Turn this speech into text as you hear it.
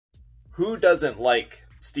who doesn't like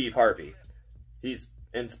Steve Harvey? He's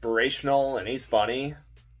inspirational and he's funny.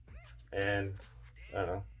 And, I don't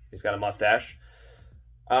know, he's got a mustache.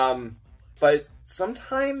 But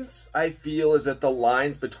sometimes I feel as if the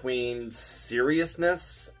lines between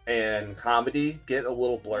seriousness and comedy get a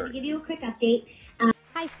little blurred. I'll give you a quick update.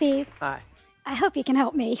 Hi, Steve. Hi. I hope you can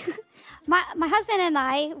help me. My husband and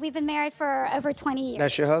I, we've been married for over 20 years.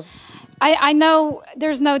 That's your husband? I know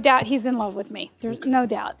there's no doubt he's in love with me. There's no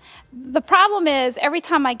doubt. The problem is every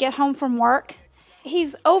time I get home from work,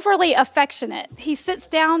 he's overly affectionate. He sits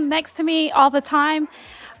down next to me all the time.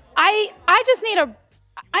 I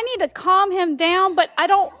need to calm him down, but I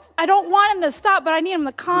don't want him to stop, but I need him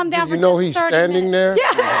to calm down for just 30 minutes. You know he's standing there?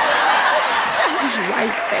 Yeah. He's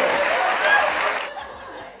right there.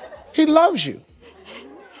 He loves you.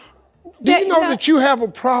 Do you know that you have a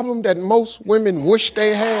problem that most women wish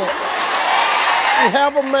they had? You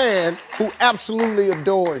have a man who absolutely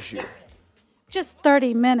adores you. Just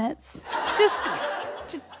 30 minutes. Just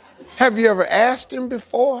Have you ever asked him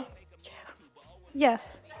before?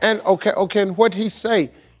 yes. And okay, and what'd he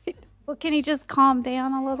say? Well, can he just calm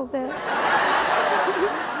down a little bit?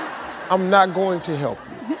 I'm not going to help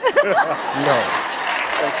you. No.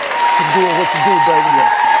 You're doing what you do, baby.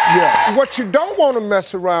 Yeah. What you don't want to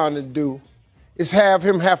mess around and do is have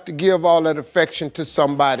him have to give all that affection to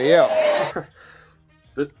somebody else.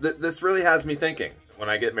 This really has me thinking. When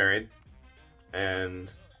I get married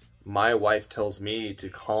and my wife tells me to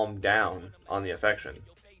calm down on the affection,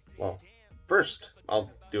 well, first,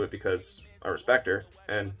 I'll do it because I respect her,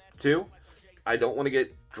 and two, I don't want to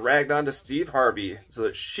get dragged onto Steve Harvey so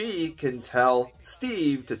that she can tell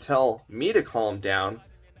Steve to tell me to calm down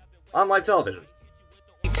on live television.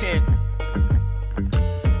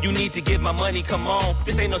 You need to get my money, come on.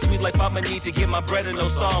 This ain't no sweet life, I'ma need to get my bread and no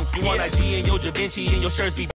song. You want IG and your Da Vinci and your shirts be